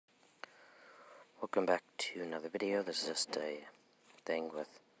Welcome back to another video. This is just a thing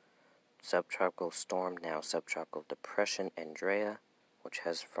with subtropical storm, now subtropical depression Andrea, which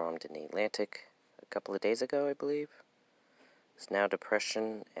has formed in the Atlantic a couple of days ago, I believe. It's now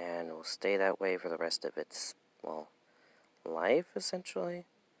depression and will stay that way for the rest of its, life, essentially.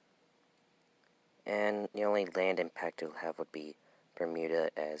 And the only land impact it will have would be Bermuda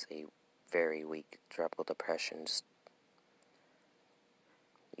as a very weak tropical depression.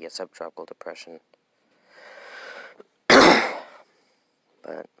 Subtropical depression.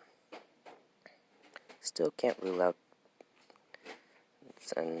 But still can't rule out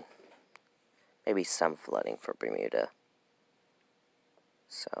and maybe some flooding for Bermuda.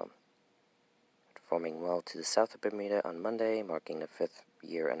 So, forming well to the south of Bermuda on Monday, marking the 5th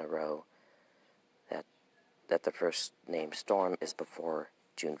year in a row that the first named storm is before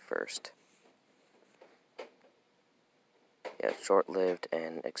June 1st. Yeah, short-lived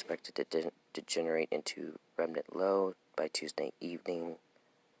and expected to degenerate into remnant low by Tuesday evening.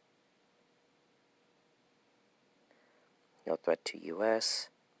 No threat to U.S.,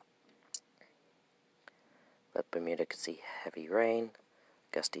 but Bermuda could see heavy rain,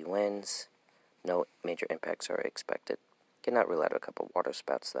 gusty winds. No major impacts are expected. Cannot rule out a couple water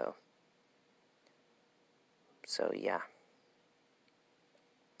spouts, though. So, yeah.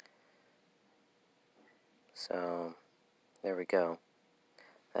 So, there we go.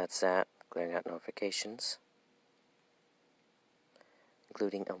 That's that. Clearing out notifications,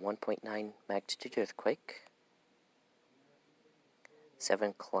 including a 1.9 magnitude earthquake,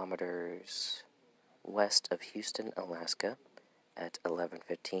 7 kilometers west of Houston, Alaska, at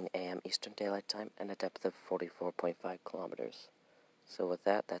 11:15 a.m. Eastern Daylight Time, and a depth of 44.5 kilometers. So with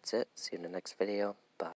that, that's it. See you in the next video.